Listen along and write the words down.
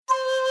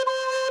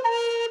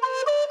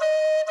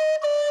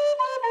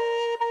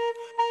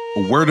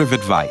A word of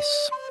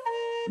advice.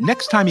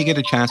 Next time you get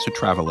a chance to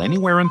travel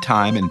anywhere in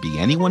time and be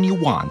anyone you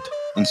want,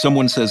 and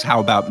someone says, how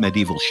about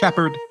medieval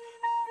shepherd?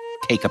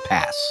 Take a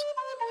pass.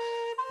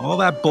 All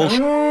that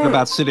bullshit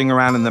about sitting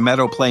around in the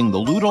meadow playing the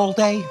lute all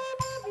day?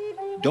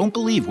 Don't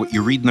believe what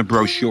you read in the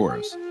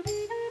brochures.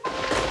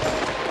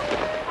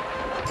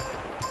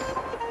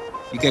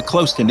 You get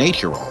close to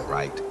nature, all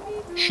right.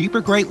 Sheep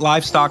are great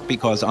livestock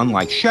because,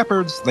 unlike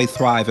shepherds, they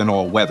thrive in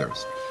all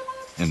weathers.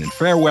 And in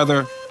fair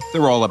weather,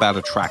 they're all about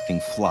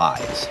attracting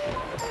flies.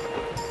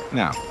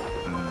 Now,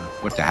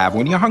 what to have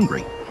when you're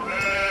hungry?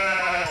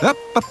 Up.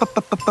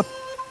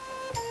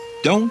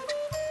 Don't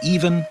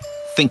even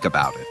think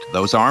about it.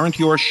 Those aren't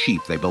your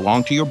sheep. They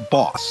belong to your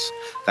boss.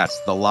 That's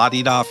the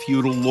la-di-da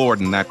feudal lord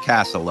in that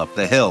castle up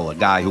the hill, a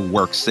guy who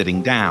works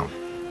sitting down.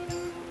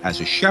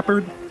 As a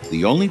shepherd,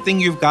 the only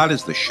thing you've got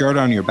is the shirt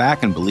on your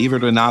back, and believe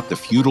it or not, the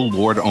feudal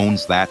lord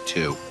owns that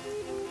too.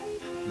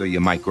 Though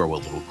you might grow a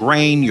little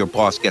grain, your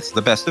boss gets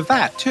the best of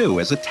that too,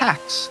 as a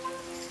tax.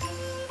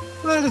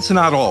 But it's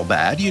not all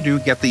bad. You do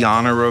get the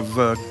honor of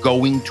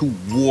going to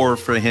war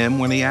for him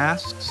when he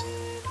asks.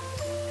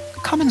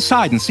 Come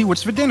inside and see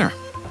what's for dinner.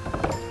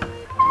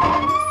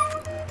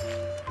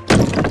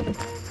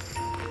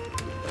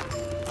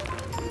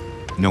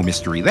 No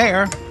mystery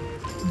there.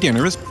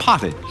 Dinner is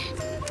pottage.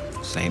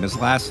 Same as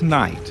last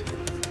night,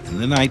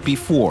 and the night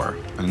before,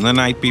 and the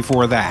night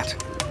before that.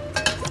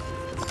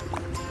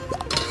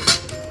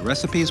 The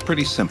recipe is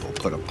pretty simple.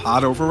 Put a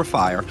pot over a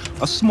fire,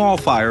 a small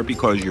fire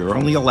because you're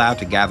only allowed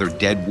to gather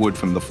dead wood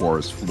from the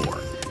forest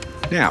floor.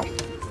 Now,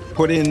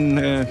 put in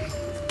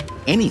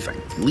anything,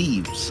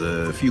 leaves,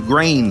 a few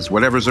grains,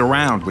 whatever's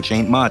around, which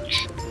ain't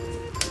much.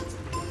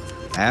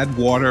 Add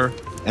water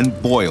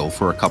and boil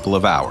for a couple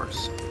of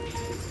hours.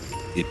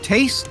 It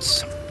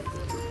tastes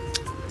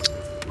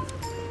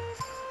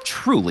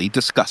truly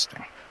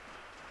disgusting.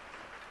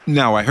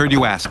 Now, I heard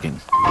you asking,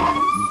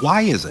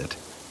 why is it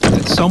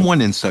that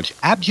someone in such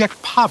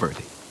abject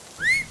poverty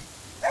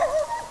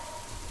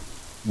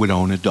would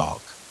own a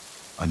dog?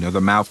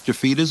 Another mouth to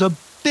feed is a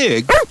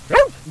big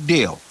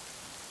deal.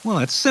 Well,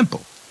 that's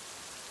simple.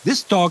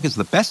 This dog is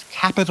the best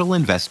capital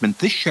investment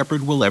this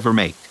shepherd will ever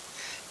make,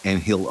 and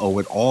he'll owe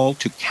it all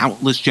to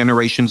countless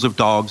generations of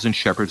dogs and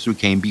shepherds who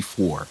came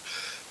before,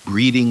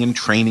 breeding and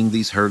training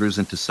these herders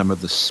into some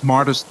of the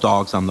smartest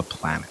dogs on the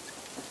planet.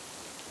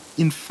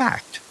 In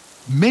fact,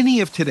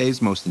 many of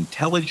today's most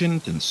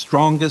intelligent and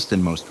strongest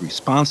and most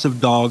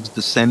responsive dogs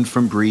descend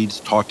from breeds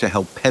taught to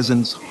help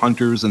peasants,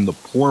 hunters, and the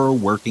poorer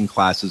working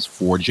classes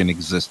forge an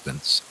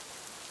existence.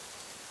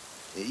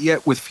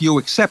 Yet, with few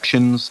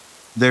exceptions,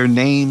 their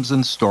names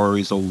and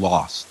stories are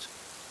lost,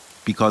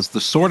 because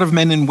the sort of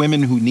men and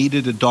women who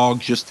needed a dog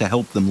just to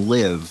help them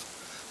live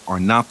are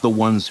not the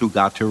ones who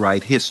got to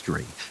write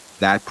history.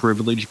 That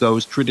privilege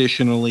goes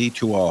traditionally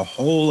to a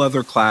whole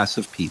other class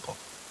of people.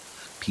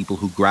 People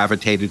who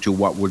gravitated to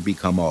what would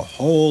become a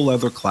whole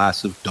other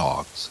class of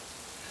dogs.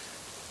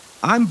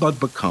 I'm Bud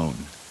Bacone.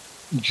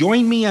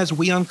 Join me as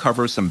we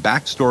uncover some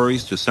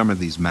backstories to some of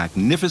these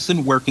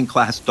magnificent working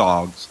class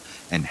dogs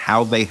and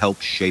how they help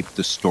shape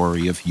the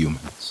story of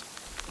humans.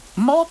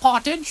 More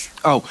pottage?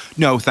 Oh,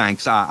 no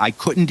thanks. I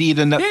couldn't eat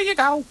enough. Here you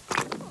go.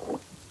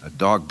 A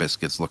dog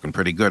biscuit's looking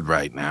pretty good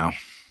right now.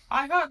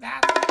 I heard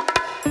that.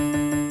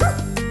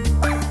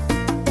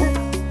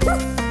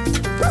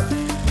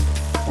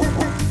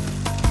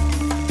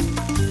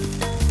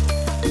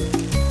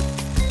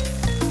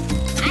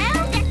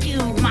 I'll get you,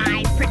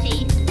 my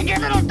pretty, and your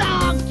little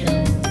dog, too.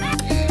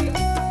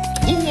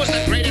 Who was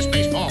the greatest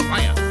baseball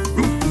player?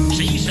 Ruth.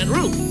 She said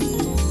Ruth.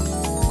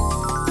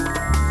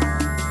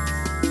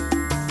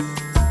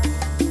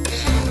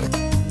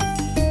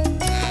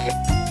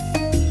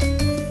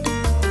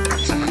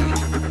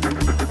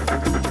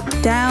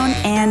 Down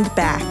and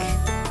Back.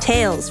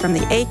 Tales from the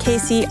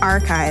AKC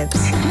archives.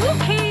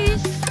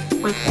 Movies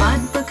with Bud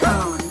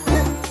Bacone.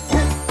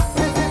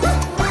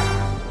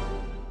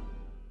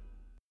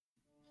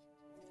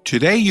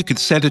 Today you could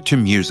set it to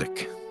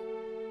music.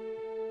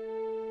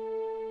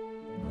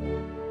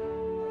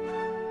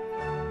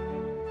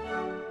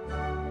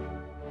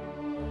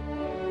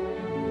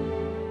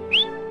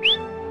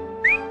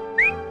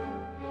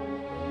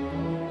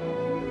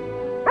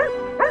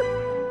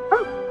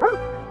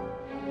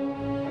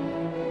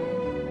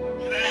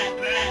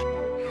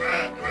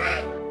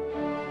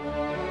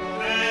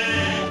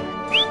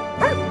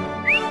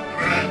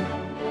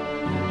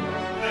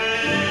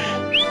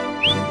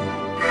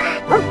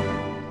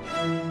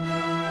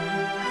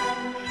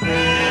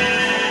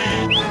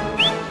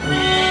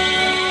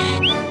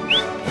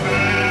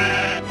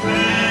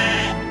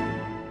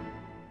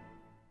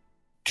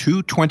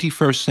 Two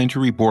 21st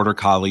century border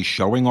collies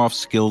showing off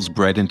skills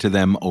bred into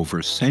them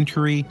over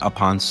century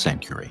upon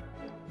century.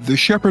 The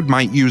shepherd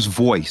might use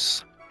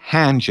voice,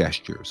 hand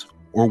gestures,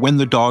 or when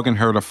the dog and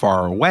herd are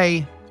far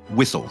away,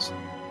 whistles,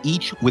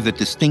 each with a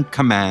distinct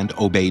command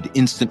obeyed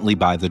instantly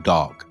by the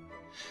dog.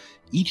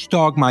 Each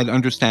dog might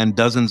understand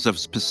dozens of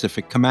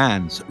specific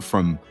commands,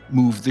 from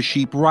move the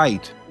sheep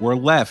right or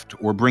left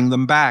or bring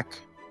them back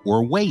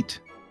or wait.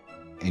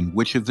 And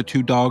which of the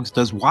two dogs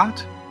does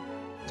what?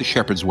 The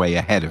shepherd's way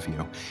ahead of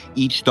you.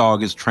 Each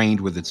dog is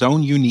trained with its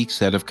own unique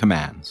set of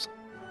commands.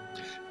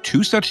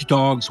 2 such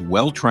dogs,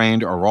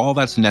 well-trained, are all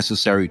that's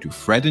necessary to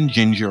Fred and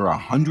Ginger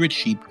 100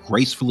 sheep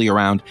gracefully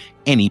around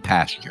any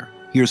pasture.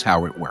 Here's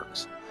how it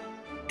works.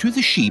 To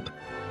the sheep,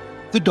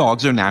 the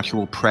dogs are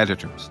natural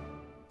predators.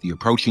 The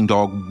approaching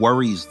dog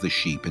worries the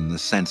sheep in the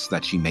sense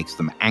that she makes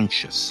them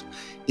anxious.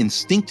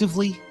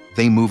 Instinctively,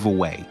 they move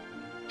away.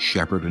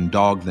 Shepherd and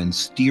dog then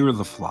steer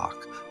the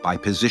flock by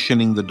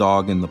positioning the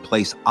dog in the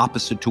place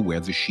opposite to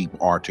where the sheep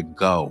are to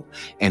go.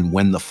 And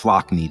when the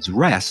flock needs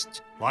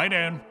rest,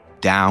 Lie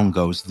down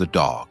goes the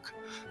dog.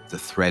 The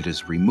thread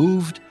is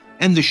removed,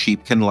 and the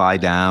sheep can lie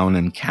down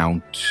and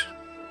count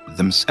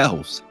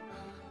themselves.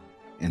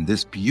 And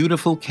this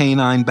beautiful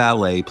canine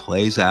ballet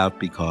plays out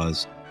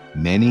because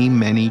many,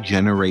 many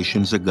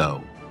generations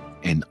ago,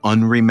 an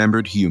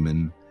unremembered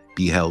human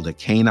beheld a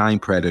canine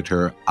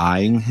predator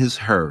eyeing his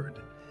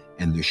herd,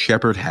 and the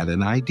shepherd had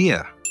an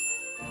idea.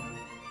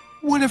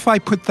 What if I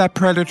put that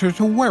predator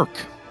to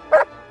work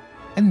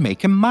and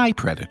make him my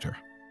predator?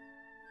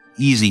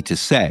 Easy to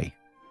say.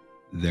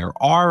 There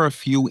are a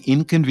few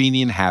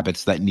inconvenient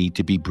habits that need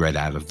to be bred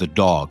out of the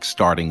dog,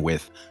 starting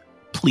with,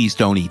 please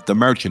don't eat the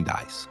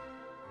merchandise.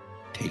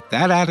 Take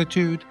that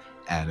attitude,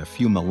 add a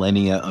few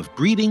millennia of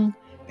breeding,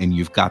 and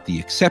you've got the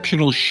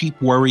exceptional sheep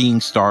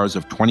worrying stars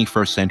of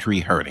 21st century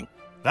herding.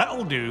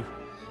 That'll do.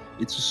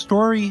 It's a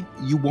story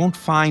you won't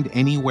find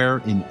anywhere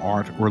in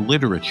art or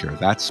literature.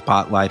 That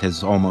spotlight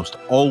has almost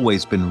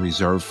always been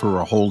reserved for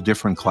a whole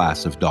different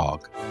class of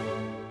dog.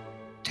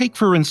 Take,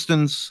 for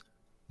instance,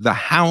 the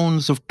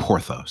Hounds of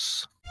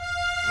Porthos.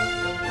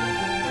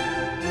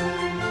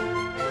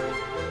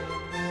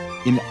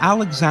 In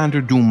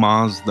Alexandre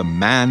Dumas' The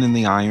Man in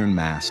the Iron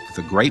Mask,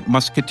 the great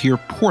musketeer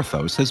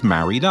Porthos has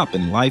married up,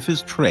 and life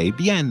is très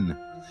bien.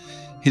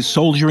 His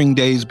soldiering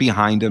days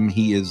behind him,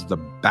 he is the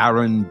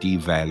Baron de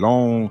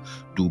Vallon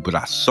du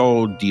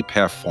Brasseau de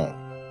Perfond,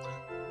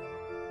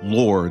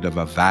 lord of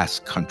a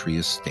vast country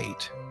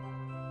estate.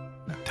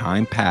 Now,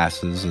 time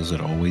passes, as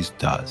it always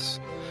does.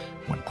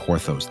 When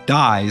Porthos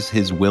dies,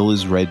 his will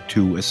is read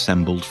to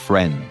assembled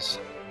friends.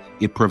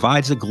 It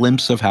provides a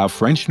glimpse of how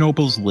French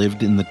nobles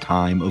lived in the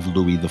time of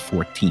Louis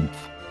XIV.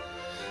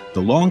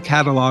 The long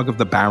catalog of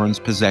the Baron's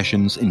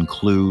possessions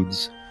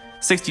includes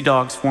 60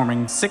 dogs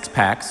forming 6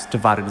 packs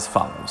divided as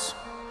follows.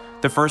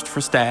 The first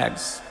for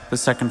stags, the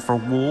second for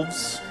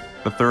wolves,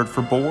 the third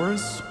for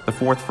boars, the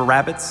fourth for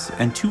rabbits,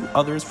 and 2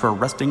 others for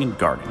resting and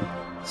guarding.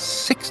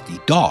 60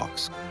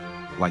 dogs,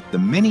 like the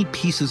many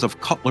pieces of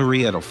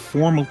cutlery at a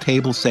formal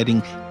table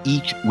setting,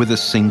 each with a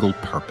single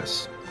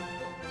purpose.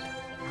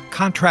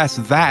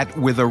 Contrast that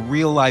with a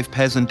real-life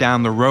peasant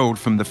down the road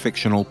from the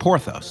fictional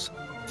Porthos.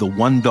 The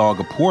one dog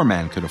a poor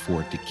man could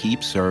afford to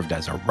keep served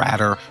as a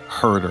ratter,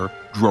 herder,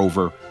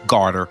 drover,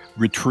 guarder,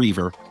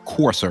 retriever,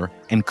 courser,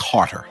 and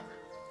carter.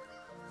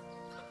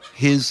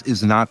 His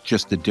is not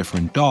just a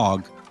different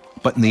dog,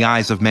 but in the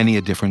eyes of many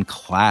a different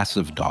class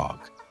of dog,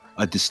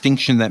 a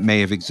distinction that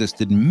may have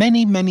existed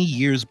many, many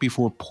years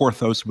before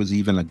Porthos was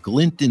even a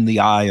glint in the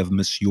eye of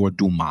Monsieur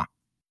Dumas.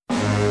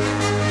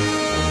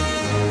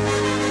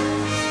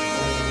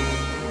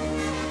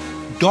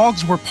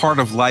 Dogs were part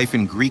of life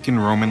in Greek and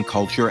Roman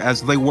culture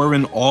as they were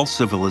in all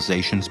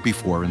civilizations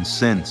before and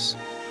since.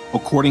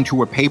 According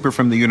to a paper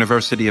from the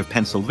University of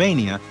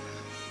Pennsylvania,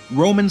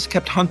 Romans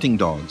kept hunting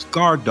dogs,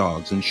 guard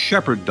dogs, and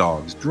shepherd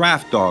dogs,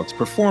 draft dogs,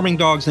 performing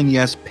dogs, and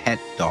yes, pet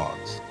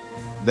dogs.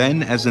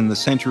 Then, as in the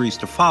centuries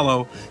to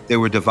follow, they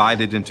were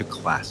divided into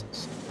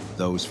classes.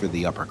 Those for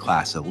the upper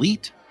class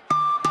elite,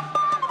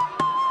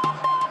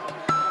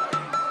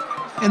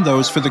 and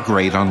those for the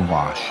great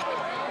unwashed.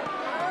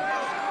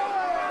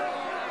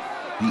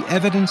 The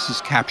evidence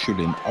is captured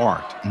in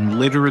art, in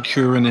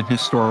literature, and in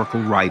historical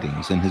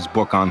writings. In his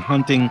book on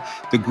hunting,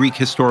 the Greek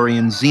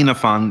historian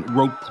Xenophon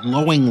wrote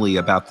glowingly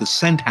about the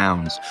scent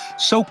hounds,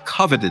 so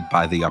coveted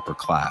by the upper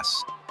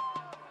class.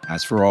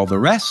 As for all the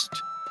rest,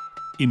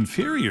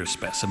 inferior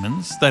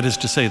specimens, that is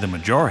to say the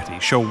majority,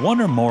 show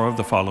one or more of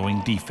the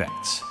following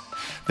defects.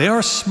 They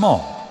are small,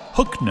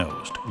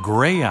 hook-nosed,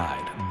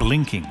 gray-eyed,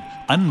 blinking,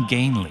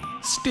 ungainly,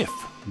 stiff,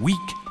 weak,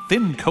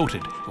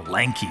 thin-coated,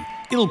 lanky,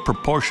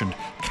 ill-proportioned,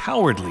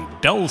 cowardly,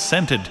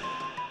 dull-scented,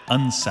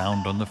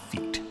 unsound on the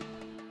feet.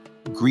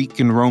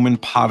 Greek and Roman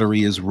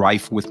pottery is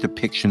rife with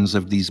depictions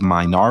of these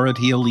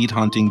minority elite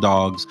hunting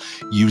dogs,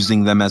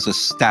 using them as a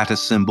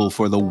status symbol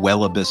for the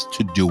wellibus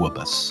to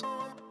doibus.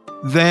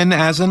 Then,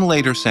 as in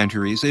later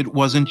centuries, it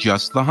wasn't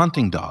just the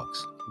hunting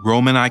dogs.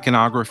 Roman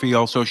iconography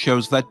also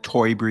shows that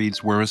toy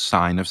breeds were a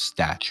sign of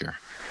stature.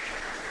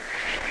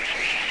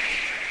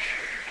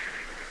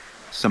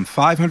 Some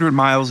 500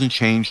 miles and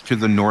change to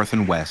the north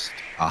and west,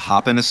 a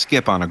hop and a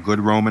skip on a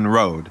good Roman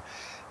road,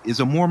 is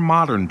a more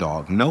modern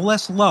dog, no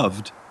less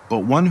loved, but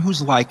one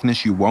whose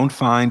likeness you won't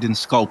find in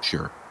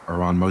sculpture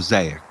or on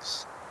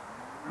mosaics.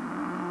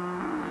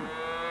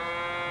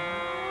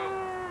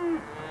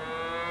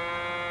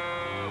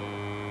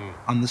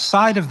 On the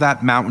side of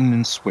that mountain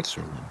in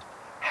Switzerland,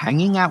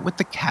 hanging out with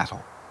the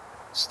cattle,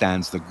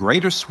 stands the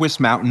Greater Swiss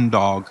Mountain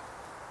Dog,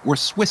 or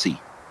Swissy.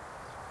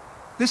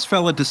 This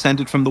fella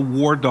descended from the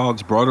war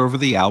dogs brought over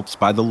the Alps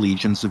by the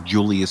legions of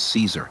Julius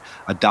Caesar.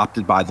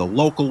 Adopted by the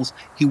locals,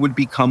 he would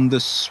become the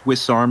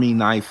Swiss Army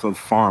knife of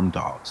farm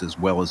dogs, as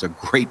well as a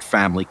great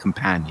family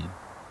companion.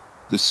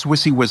 The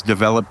Swissy was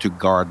developed to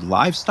guard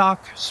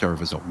livestock,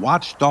 serve as a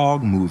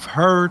watchdog, move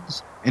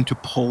herds, and to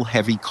pull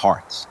heavy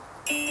carts.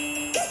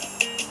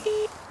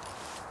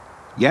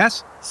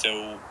 Yes?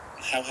 So,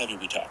 how heavy are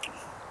we talking?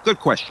 Good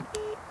question.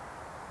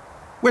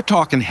 We're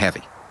talking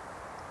heavy.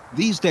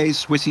 These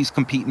days, Swissies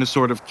compete in a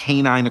sort of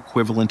canine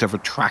equivalent of a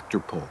tractor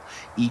pull.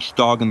 Each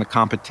dog in the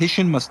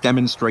competition must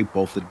demonstrate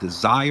both the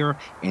desire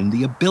and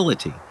the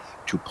ability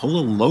to pull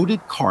a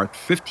loaded cart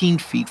 15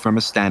 feet from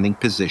a standing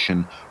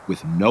position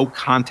with no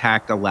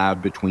contact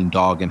allowed between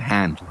dog and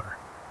handler.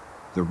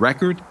 The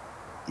record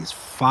is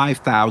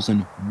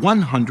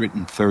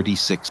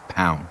 5,136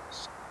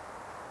 pounds.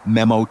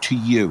 Memo to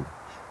you.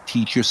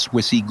 Teach your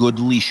Swissy good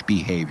leash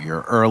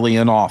behavior early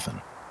and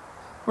often.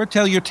 Or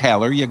tell your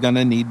tailor you're going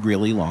to need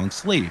really long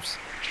sleeves.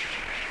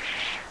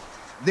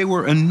 They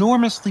were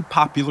enormously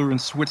popular in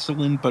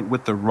Switzerland, but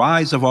with the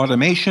rise of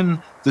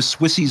automation, the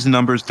Swissies'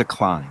 numbers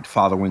declined.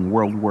 Following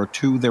World War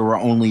II, there were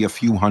only a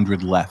few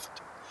hundred left.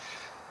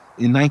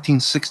 In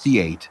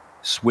 1968,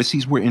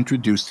 Swissies were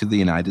introduced to the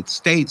United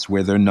States,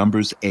 where their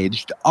numbers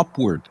edged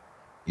upward.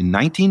 In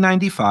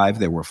 1995,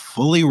 they were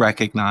fully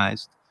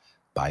recognized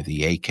by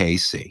the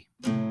AKC.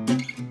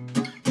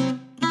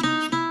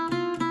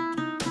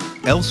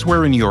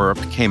 Elsewhere in Europe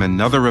came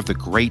another of the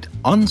great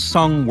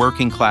unsung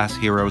working-class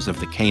heroes of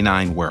the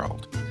canine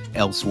world.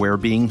 Elsewhere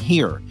being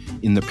here,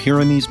 in the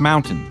Pyrenees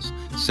Mountains,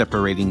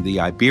 separating the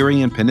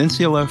Iberian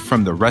Peninsula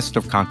from the rest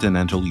of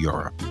continental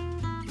Europe.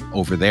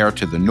 Over there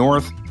to the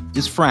north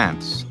is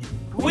France.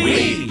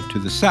 Oui. To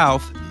the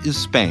south is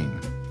Spain.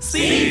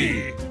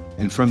 Si.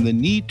 And from the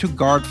need to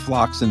guard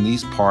flocks in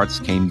these parts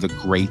came the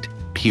Great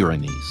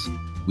Pyrenees.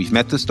 We've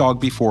met this dog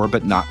before,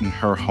 but not in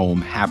her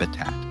home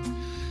habitat.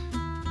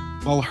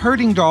 While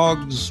herding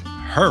dogs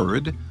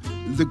herd,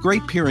 the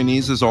Great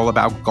Pyrenees is all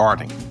about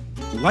guarding.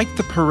 Like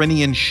the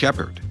Pyrenean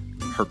Shepherd,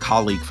 her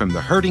colleague from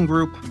the herding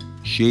group,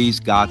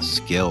 she's got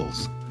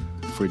skills.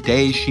 For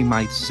days she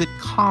might sit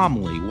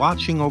calmly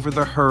watching over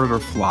the herd or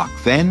flock.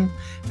 Then,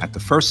 at the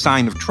first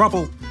sign of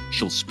trouble,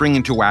 she'll spring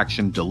into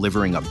action,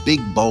 delivering a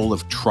big bowl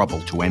of trouble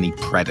to any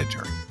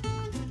predator.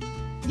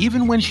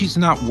 Even when she's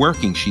not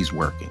working, she's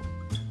working.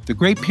 The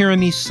Great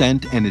Pyrenees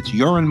scent and its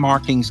urine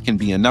markings can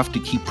be enough to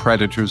keep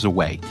predators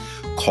away.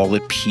 Call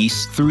it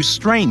peace through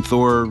strength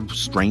or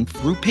strength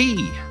through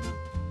pee.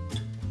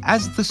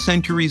 As the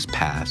centuries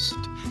passed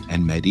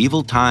and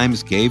medieval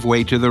times gave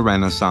way to the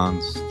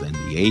Renaissance, then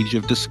the Age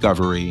of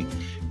Discovery,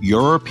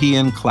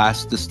 European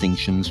class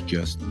distinctions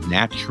just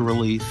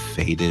naturally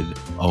faded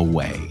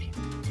away.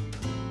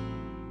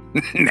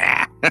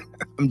 Nah,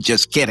 I'm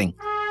just kidding.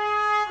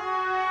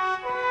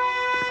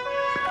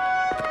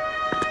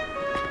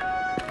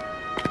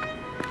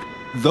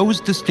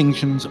 Those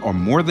distinctions are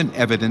more than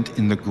evident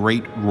in the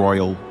great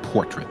royal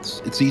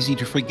portraits. It's easy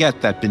to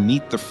forget that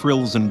beneath the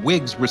frills and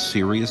wigs were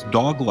serious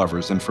dog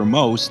lovers, and for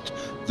most,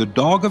 the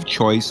dog of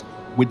choice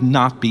would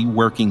not be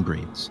working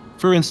breeds.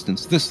 For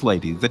instance, this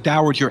lady, the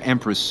Dowager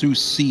Empress Su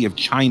Si of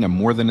China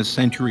more than a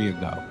century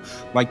ago.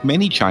 Like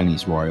many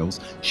Chinese royals,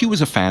 she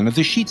was a fan of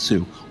the Shih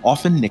Tzu,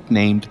 often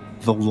nicknamed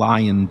the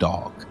lion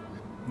dog.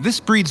 This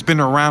breed's been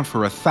around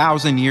for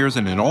 1,000 years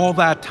and in all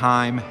that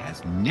time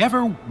has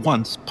never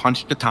once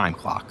punched a time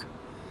clock.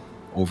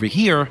 Over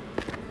here,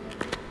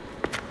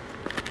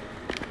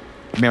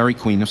 Mary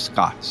Queen of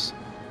Scots.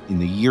 In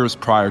the years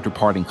prior to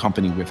parting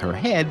company with her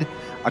head,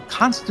 a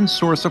constant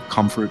source of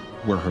comfort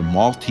were her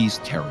Maltese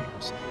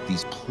Terriers.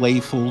 These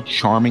playful,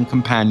 charming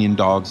companion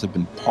dogs have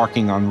been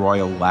parking on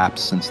royal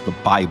laps since the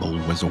Bible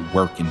was a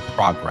work in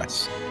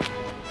progress.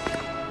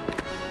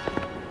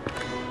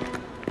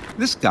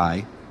 This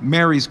guy,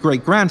 Mary's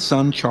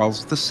great-grandson,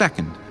 Charles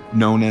II,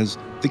 known as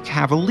the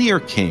Cavalier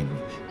King.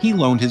 He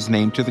loaned his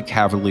name to the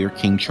Cavalier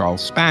King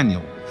Charles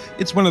Spaniel.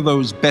 It's one of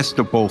those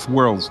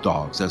best-of-both-worlds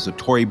dogs. As a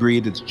toy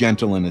breed, it's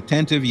gentle and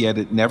attentive, yet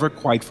it never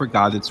quite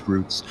forgot its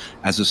roots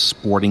as a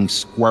sporting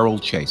squirrel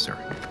chaser.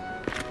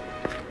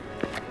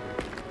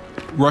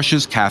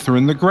 Russia's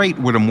Catherine the Great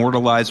would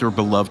immortalize her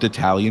beloved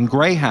Italian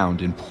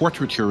Greyhound in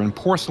portraiture and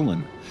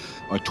porcelain.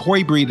 A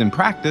toy breed in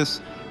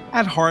practice,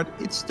 at heart,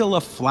 it's still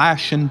a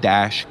flash and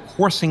dash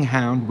coursing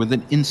hound with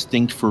an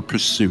instinct for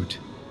pursuit.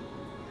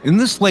 And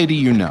this lady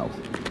you know,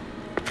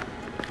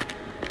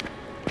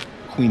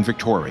 Queen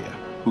Victoria,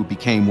 who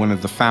became one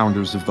of the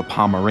founders of the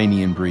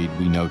Pomeranian breed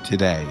we know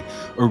today.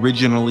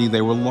 Originally,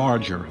 they were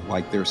larger,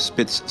 like their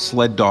Spitz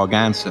sled dog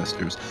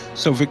ancestors,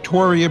 so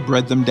Victoria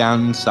bred them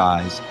down in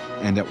size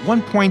and at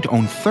one point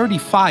owned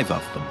 35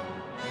 of them.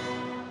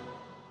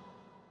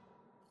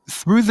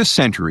 Through the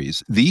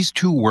centuries, these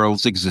two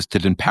worlds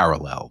existed in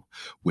parallel,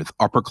 with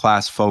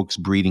upper-class folks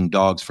breeding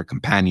dogs for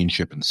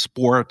companionship and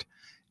sport,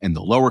 and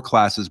the lower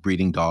classes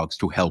breeding dogs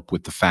to help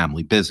with the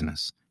family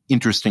business.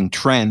 Interesting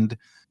trend,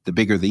 the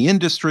bigger the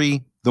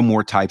industry, the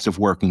more types of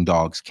working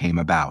dogs came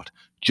about.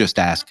 Just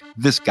ask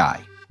this guy.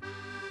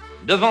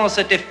 Devant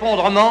cet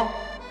effondrement,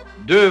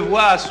 deux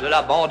voix se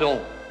l'abandon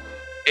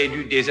et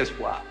du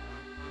désespoir.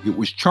 It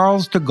was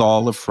Charles de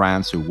Gaulle of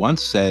France who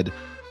once said,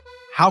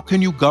 "How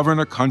can you govern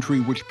a country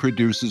which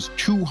produces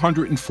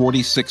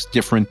 246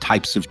 different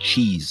types of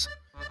cheese?"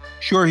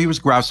 Sure, he was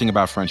grousing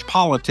about French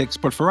politics,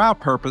 but for our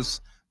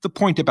purpose, the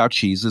point about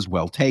cheese is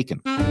well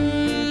taken.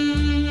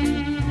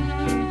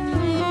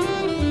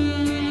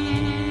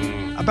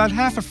 About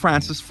half of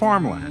France is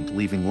farmland,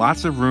 leaving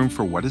lots of room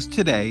for what is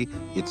today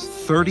its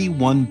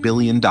 $31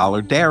 billion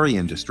dairy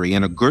industry,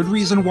 and a good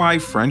reason why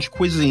French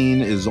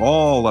cuisine is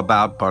all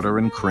about butter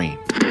and cream.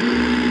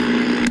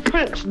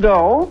 French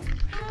dough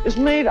is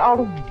made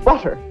out of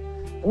butter,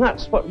 and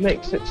that's what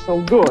makes it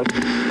so good.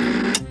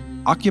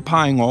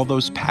 Occupying all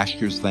those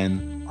pastures,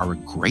 then, are a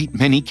great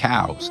many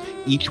cows,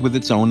 each with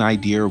its own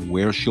idea of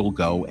where she'll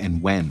go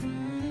and when,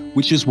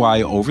 which is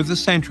why, over the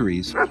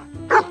centuries,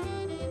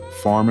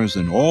 farmers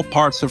in all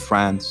parts of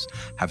France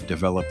have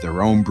developed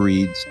their own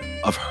breeds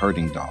of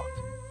herding dog.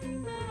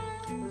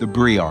 The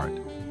Briard,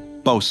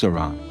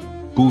 Beauceron,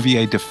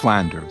 Bouvier de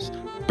Flanders,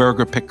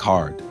 Berger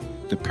Picard,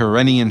 the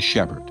Pyrenean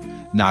Shepherd,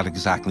 not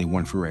exactly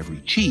one for every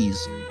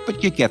cheese,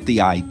 but you get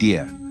the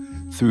idea.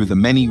 Through the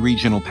many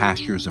regional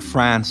pastures of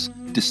France,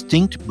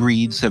 distinct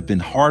breeds have been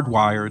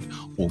hardwired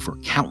over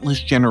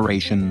countless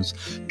generations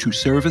to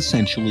serve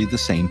essentially the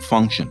same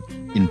function.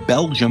 In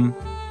Belgium,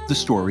 the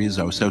story is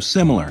oh so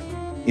similar.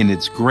 In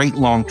its great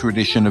long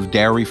tradition of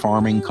dairy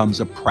farming comes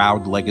a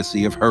proud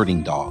legacy of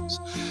herding dogs.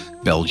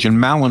 Belgian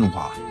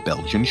Malinois,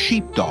 Belgian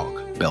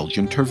Sheepdog,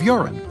 Belgian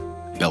Tervuren,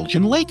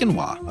 Belgian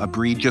Laekenois, a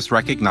breed just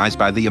recognized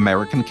by the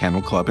American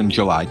Kennel Club in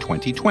July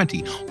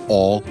 2020,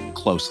 all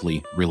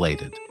closely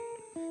related.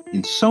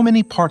 In so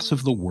many parts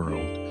of the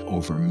world,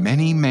 over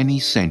many,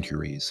 many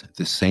centuries,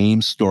 the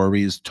same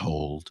story is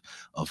told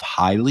of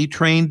highly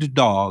trained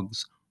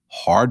dogs,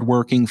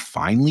 hard-working,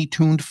 finely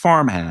tuned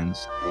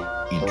farmhands,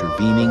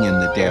 intervening in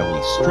the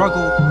daily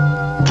struggle.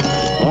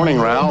 Morning,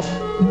 Ralph.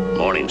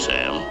 Morning,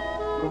 Sam.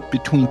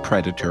 Between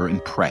predator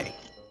and prey.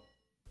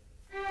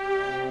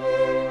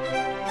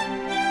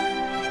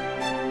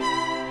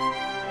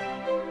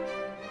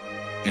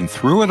 And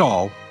through it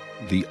all,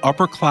 the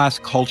upper-class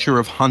culture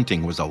of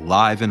hunting was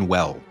alive and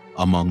well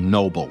among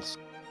nobles,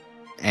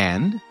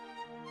 and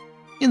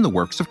in the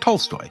works of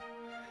Tolstoy.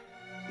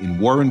 In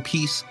War and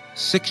Peace,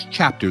 6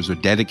 chapters are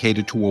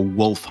dedicated to a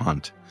wolf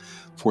hunt.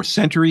 For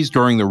centuries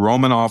during the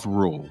Romanov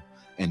rule,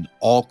 an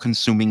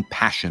all-consuming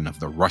passion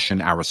of the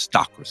Russian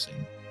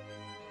aristocracy.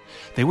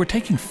 They were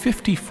taking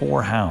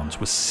 54 hounds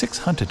with 6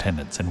 hunt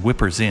attendants and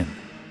whippers in.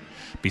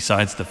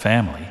 Besides the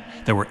family,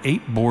 there were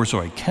 8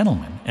 Borzoi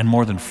kennelmen and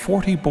more than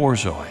 40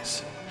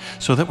 Borzois,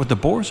 so that with the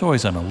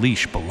Borzois on a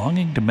leash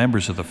belonging to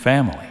members of the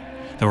family,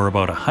 there were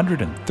about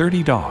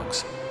 130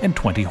 dogs and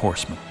 20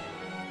 horsemen.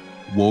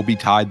 Woe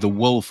betide the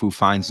wolf who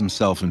finds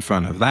himself in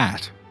front of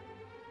that.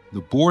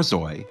 The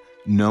Borzoi,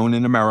 known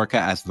in America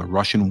as the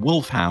Russian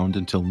Wolfhound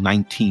until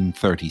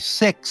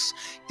 1936,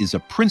 is a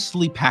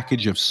princely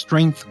package of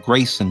strength,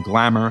 grace, and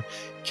glamour,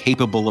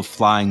 capable of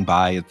flying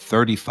by at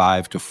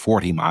 35 to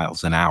 40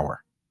 miles an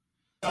hour.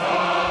 But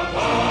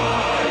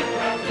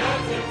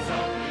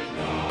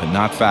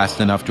not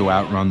fast enough to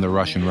outrun the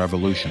Russian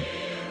Revolution.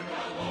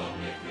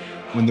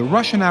 When the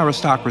Russian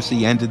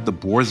aristocracy ended, the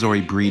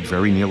Borzoi breed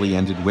very nearly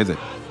ended with it.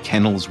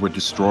 Kennels were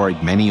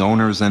destroyed, many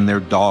owners and their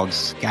dogs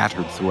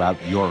scattered throughout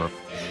Europe.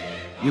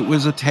 It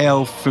was a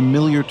tale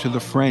familiar to the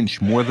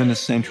French. More than a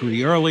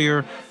century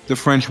earlier, the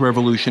French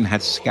Revolution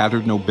had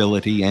scattered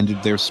nobility,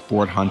 ended their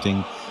sport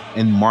hunting,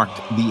 and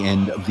marked the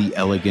end of the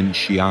elegant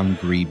Chien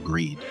Gris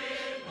breed.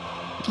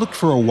 It looked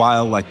for a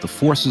while like the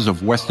forces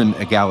of Western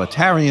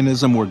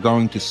egalitarianism were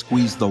going to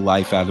squeeze the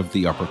life out of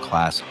the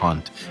upper-class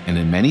hunt, and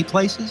in many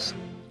places,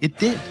 it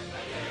did,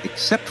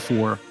 except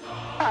for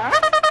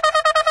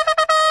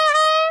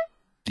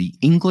the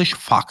English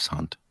fox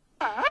hunt.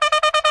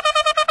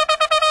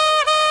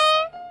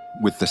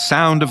 With the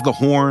sound of the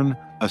horn,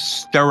 a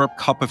stirrup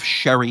cup of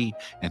sherry,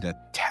 and a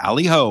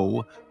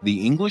tally-ho,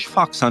 the English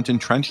fox hunt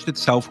entrenched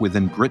itself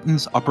within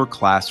Britain's upper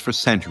class for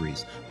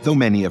centuries, though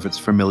many of its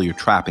familiar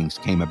trappings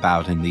came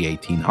about in the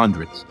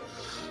 1800s.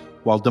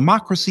 While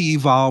democracy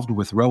evolved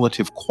with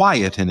relative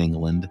quiet in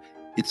England,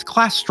 its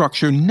class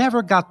structure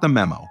never got the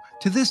memo.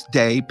 To this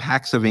day,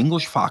 packs of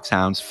English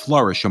foxhounds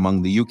flourish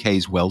among the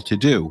UK's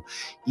well-to-do,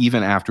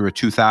 even after a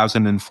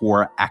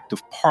 2004 Act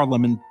of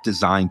Parliament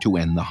designed to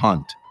end the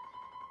hunt.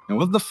 Now,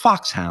 of the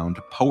foxhound,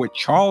 poet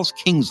Charles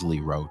Kingsley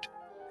wrote,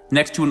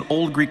 "Next to an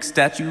old Greek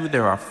statue,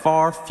 there are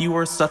far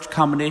fewer such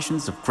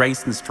combinations of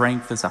grace and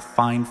strength as a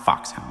fine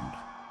foxhound."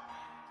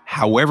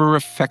 However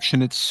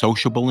affectionate,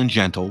 sociable, and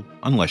gentle,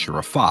 unless you're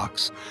a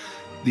fox,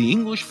 the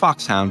English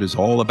foxhound is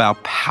all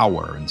about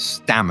power and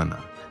stamina,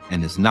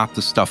 and is not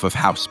the stuff of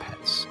house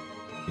pets.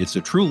 It's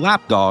a true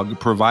lapdog,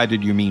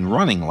 provided you mean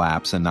running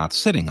laps and not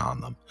sitting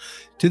on them.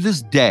 To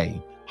this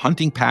day,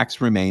 hunting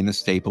packs remain a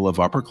staple of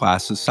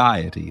upper-class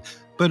society,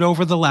 but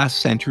over the last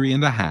century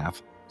and a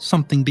half,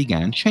 something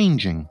began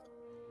changing.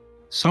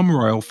 some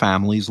royal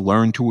families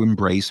learned to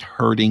embrace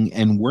herding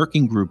and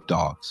working group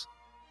dogs.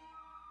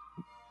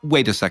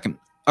 Wait a second.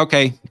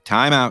 Okay,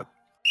 time out.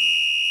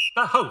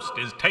 The host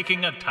is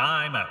taking a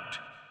time out.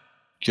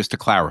 Just to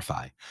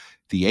clarify,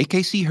 the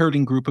AKC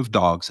herding group of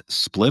dogs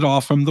split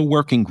off from the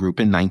working group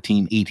in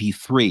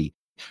 1983.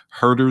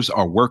 Herders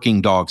are working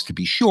dogs to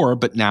be sure,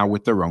 but now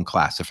with their own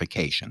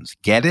classifications.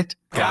 Get it?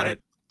 Got it.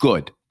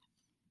 Good.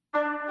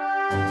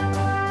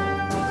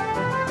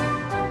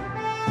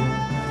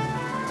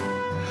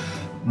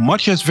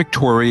 Much as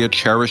Victoria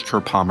cherished her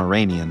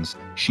Pomeranians,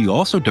 she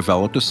also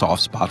developed a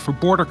soft spot for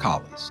border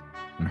collies,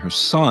 and her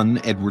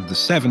son, Edward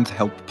VII,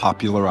 helped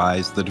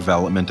popularize the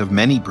development of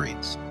many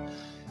breeds.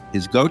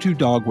 His go-to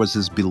dog was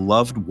his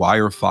beloved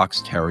wire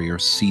fox terrier,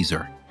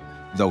 Caesar,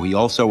 though he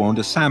also owned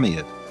a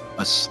Samoyed,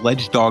 a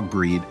sledge dog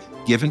breed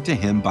given to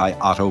him by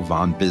Otto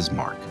von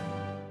Bismarck.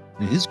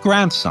 And his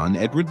grandson,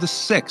 Edward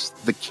VI,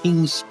 the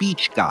King's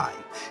Speech guy,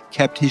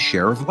 kept his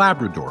share of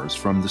Labradors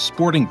from the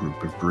sporting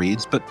group of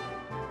breeds, but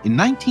in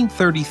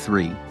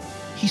 1933,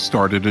 he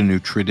started a new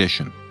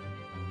tradition.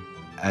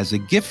 As a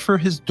gift for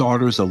his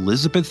daughters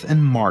Elizabeth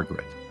and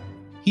Margaret,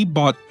 he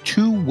bought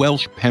 2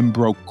 Welsh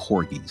Pembroke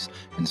Corgis,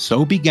 and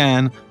so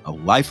began a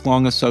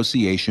lifelong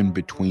association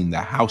between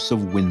the House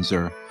of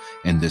Windsor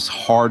and this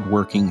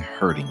hard-working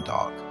herding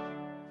dog.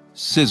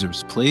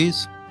 Scissors,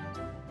 please.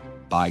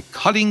 By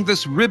cutting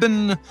this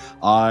ribbon,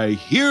 I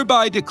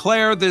hereby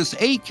declare this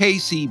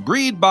AKC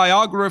breed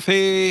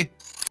biography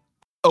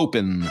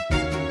open.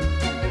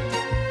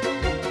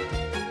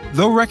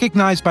 Though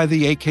recognized by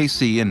the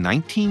AKC in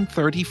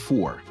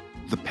 1934,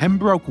 the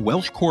Pembroke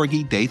Welsh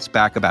Corgi dates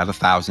back about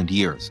 1,000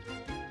 years.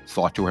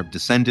 Thought to have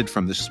descended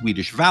from the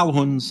Swedish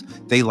Vallhunds,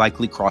 they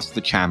likely crossed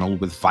the Channel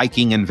with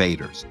Viking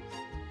invaders.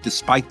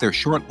 Despite their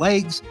short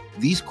legs,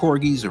 these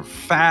Corgis are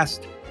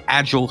fast,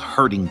 agile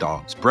herding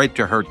dogs, bred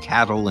to herd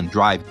cattle and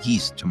drive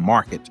geese to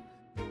market.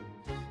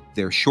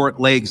 Their short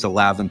legs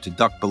allow them to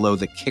duck below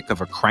the kick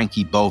of a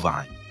cranky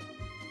bovine.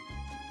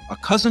 A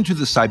cousin to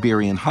the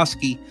Siberian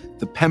Husky,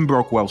 the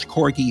Pembroke Welsh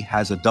Corgi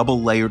has a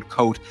double-layered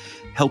coat,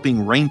 helping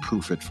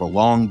rainproof it for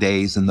long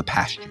days in the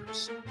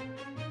pastures.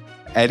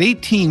 At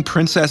 18,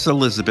 Princess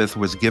Elizabeth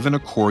was given a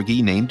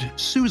Corgi named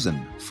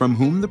Susan, from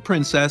whom the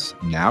princess,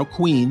 now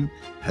queen,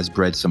 has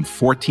bred some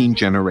 14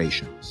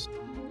 generations.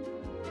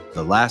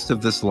 The last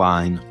of this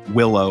line,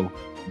 Willow,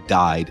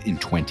 died in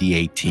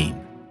 2018.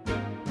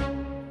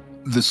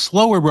 The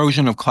slow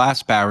erosion of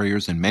class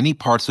barriers in many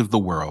parts of the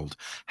world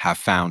have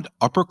found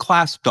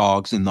upper-class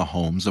dogs in the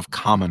homes of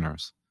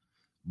commoners.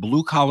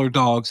 Blue-collar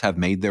dogs have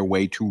made their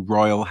way to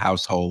royal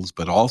households,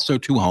 but also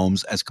to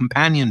homes as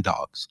companion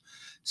dogs.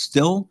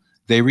 Still,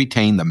 they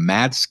retain the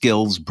mad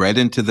skills bred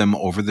into them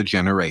over the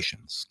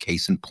generations.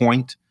 Case in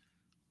point,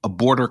 a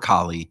border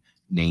collie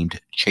named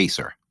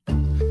Chaser.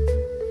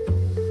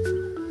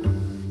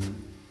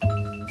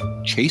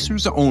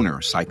 Chaser's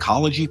owner,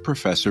 psychology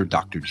professor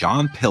Dr.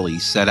 John Pilley,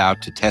 set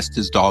out to test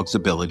his dog's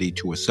ability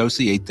to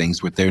associate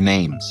things with their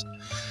names.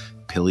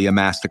 Pilley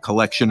amassed a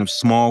collection of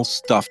small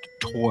stuffed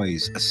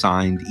toys,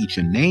 assigned each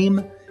a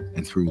name,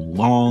 and through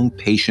long,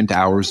 patient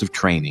hours of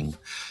training,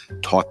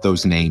 taught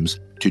those names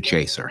to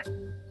Chaser.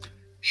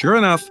 Sure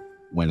enough,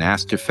 when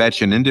asked to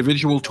fetch an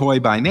individual toy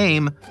by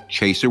name,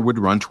 Chaser would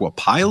run to a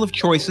pile of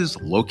choices,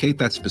 locate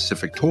that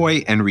specific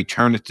toy, and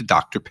return it to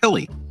Dr.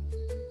 Pilley.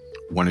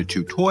 1 or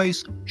 2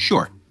 toys?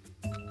 Sure.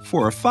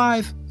 4 or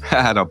 5?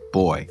 Atta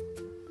boy.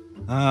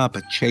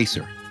 But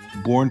Chaser,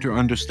 born to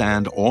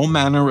understand all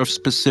manner of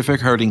specific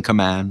herding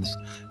commands,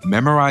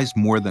 memorized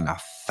more than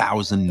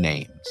 1,000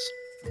 names.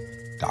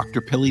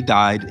 Dr. Pilley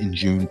died in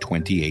June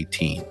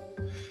 2018.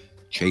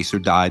 Chaser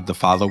died the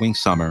following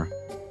summer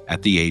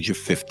at the age of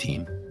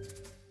 15.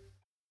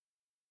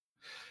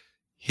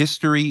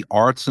 History,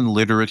 arts, and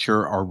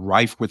literature are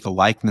rife with the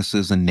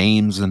likenesses and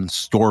names and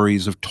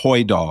stories of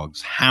toy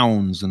dogs,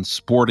 hounds, and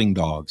sporting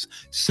dogs,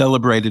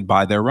 celebrated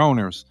by their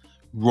owners,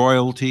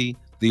 royalty,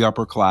 the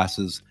upper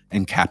classes,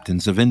 and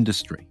captains of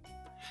industry.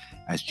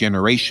 As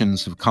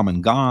generations have come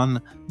and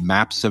gone,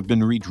 maps have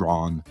been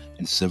redrawn,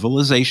 and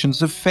civilizations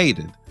have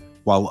faded,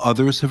 while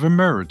others have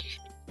emerged.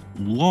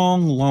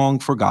 Long, long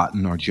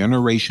forgotten are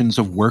generations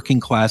of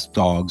working-class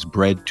dogs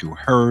bred to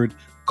herd,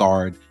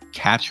 guard,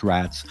 catch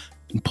rats,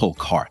 and pull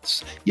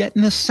carts. Yet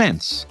in a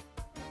sense,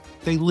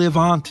 they live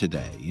on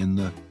today in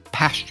the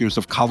pastures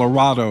of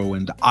Colorado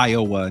and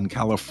Iowa and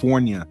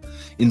California,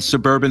 in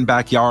suburban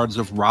backyards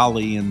of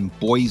Raleigh and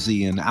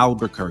Boise and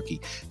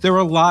Albuquerque. They're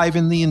alive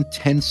in the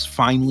intense,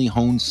 finely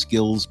honed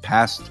skills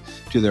passed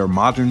to their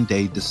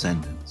modern-day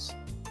descendants.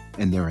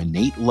 And their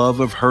innate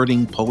love of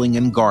herding, pulling,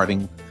 and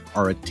guarding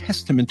are a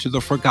testament to the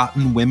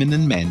forgotten women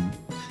and men,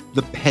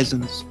 the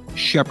peasants,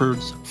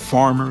 shepherds,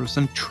 farmers,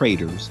 and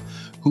traders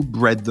who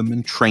bred them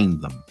and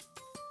trained them.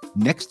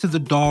 Next to the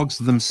dogs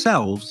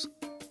themselves,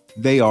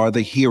 they are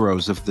the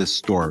heroes of this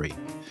story,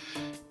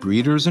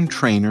 breeders and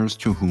trainers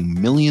to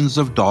whom millions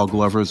of dog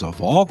lovers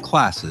of all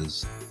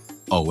classes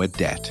owe a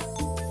debt.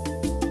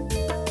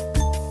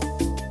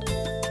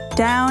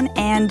 Down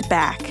and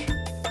Back.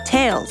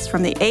 Tales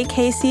from the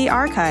AKC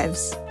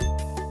archives.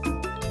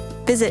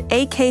 Visit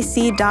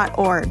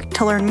akc.org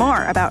to learn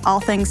more about all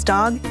things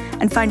dog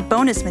and find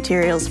bonus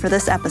materials for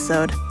this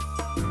episode.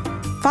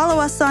 Follow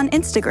us on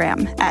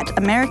Instagram at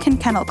American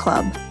Kennel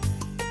Club,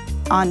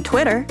 on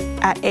Twitter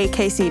at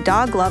AKC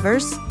Dog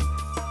Lovers,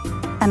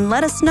 and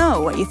let us know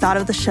what you thought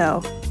of the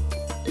show.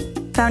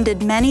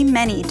 Founded many,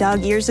 many dog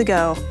years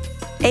ago,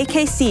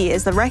 AKC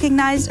is the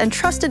recognized and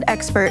trusted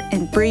expert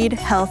in breed,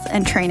 health,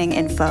 and training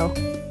info.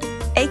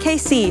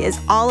 AKC is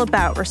all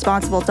about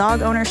responsible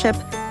dog ownership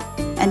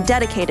and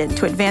dedicated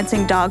to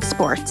advancing dog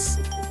sports.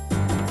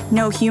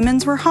 No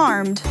humans were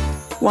harmed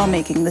while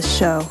making this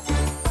show.